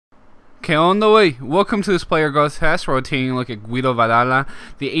Okay, on the way. Welcome to this player growth test. We're taking a look at Guido Vadalá,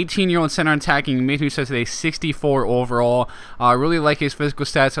 the 18-year-old center attacking mid who says today 64 overall. I really like his physical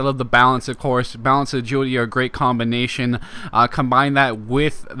stats. I love the balance, of course. Balance and agility are a great combination. Combine that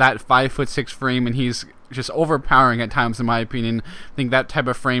with that 5'6" frame, and he's just overpowering at times, in my opinion. I think that type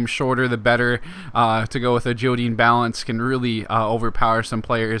of frame, shorter the better, to go with agility and balance, can really overpower some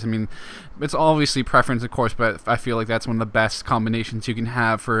players. I mean, it's obviously preference, of course, but I feel like that's one of the best combinations you can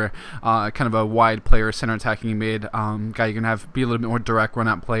have for kind of a wide player, center attacking mid guy. You can have be a little bit more direct run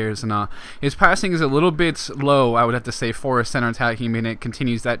out players, and his passing is a little bit low, I would have to say, for a center attacking mid. It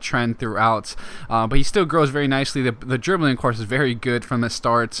continues that trend throughout, but he still grows very nicely. The dribbling, of course, is very good from the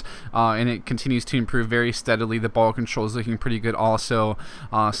start, and it continues to improve very steadily. The ball control is looking pretty good also.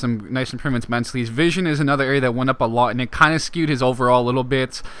 Some nice improvements mentally. His vision is another area that went up a lot, and it kind of skewed his overall a little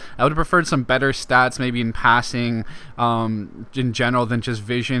bit. I would have preferred some better stats maybe in passing in general than just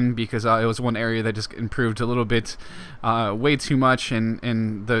vision, because it was one area that just improved a little bit way too much,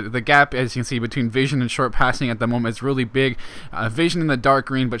 and the gap, as you can see, between vision and short passing at the moment is really big. Vision in the dark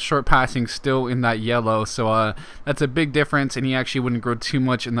green, but short passing still in that yellow, so that's a big difference, and he actually wouldn't grow too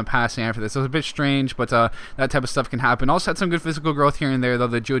much in the passing after this. So it's a bit strange, but that type of stuff can happen. Also had some good physical growth here and there, though.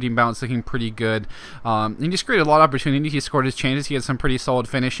 The agility and balance looking pretty good. He just created a lot of opportunity. He scored his chances. He had some pretty solid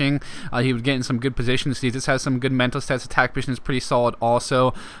finishing. He would get in some good positions. He just has some good mental stats. Attack position is pretty solid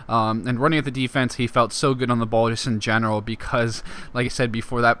also. And running at the defense, he felt so good on the ball just in general, because, like I said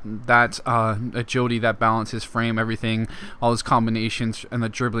before, that agility, that balance, his frame, everything, all his combinations, and the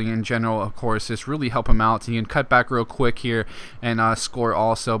dribbling in general, of course, just really help him out. He can cut back real quick here and score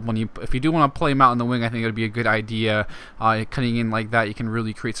also. If you do want to play him out in the wing, I think it would be a good idea. Cutting in like that, you can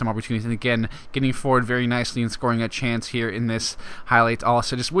really create some opportunities. And again, getting forward very nicely and scoring a chance here in this highlight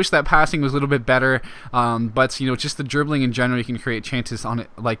also. Just wish that passing was a little bit better, but you know, just the dribbling in general, you can create chances on it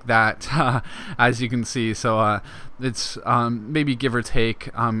like that, as you can see. So it's maybe give or take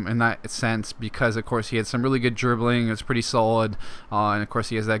in that sense, because of course he had some really good dribbling. It's pretty solid, and of course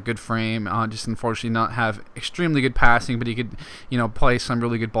he has that good frame. Just unfortunately not have extremely good passing, but he could, you know, play some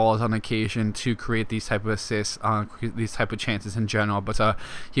really good balls on occasion to create these type of assists, these type of chances in general. But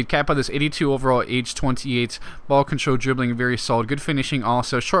he'd cap out this 82 overall, age 28, ball control, dribbling very solid, good finishing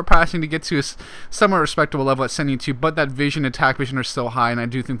also, short passing to get to a somewhat respectable level at 72, but that vision, attack vision are still high, and I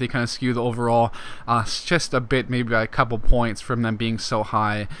do think they kind of skew the overall just a bit, maybe by a couple points from them being so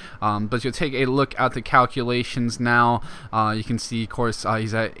high. But you'll take a look at the calculations now. You can see, of course,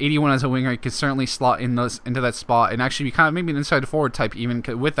 he's at 81 as a winger. He could certainly slot in into that spot and actually be kind of maybe an inside forward type, even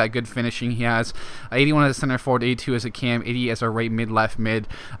with that good finishing he has. 81 as a center forward, 82 as a cam, 80 as a right mid, left mid.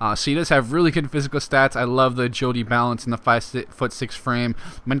 So he does have really good physical stats. I love the agility, balance, and the 5'6" frame.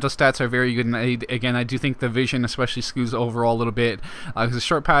 Mental stats are very good, and again, I do think the vision especially skews overall a little bit, because the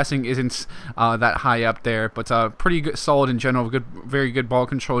short passing isn't that high up there, but pretty good, solid in general. Good, very good ball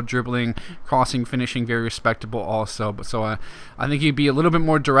control, dribbling, crossing, finishing, very respectable also. But so I think you'd be a little bit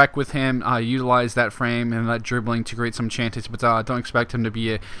more direct with him, utilize that frame and that dribbling to create some chances, but don't expect him to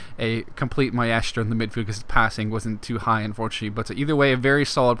be a complete maestro in the midfield, because his passing wasn't too high, unfortunately. But either way, a very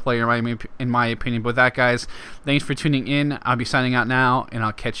solid player in my opinion. But with that, guys, thanks for tuning in. I'll be signing out now, and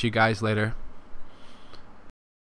I'll catch you guys later.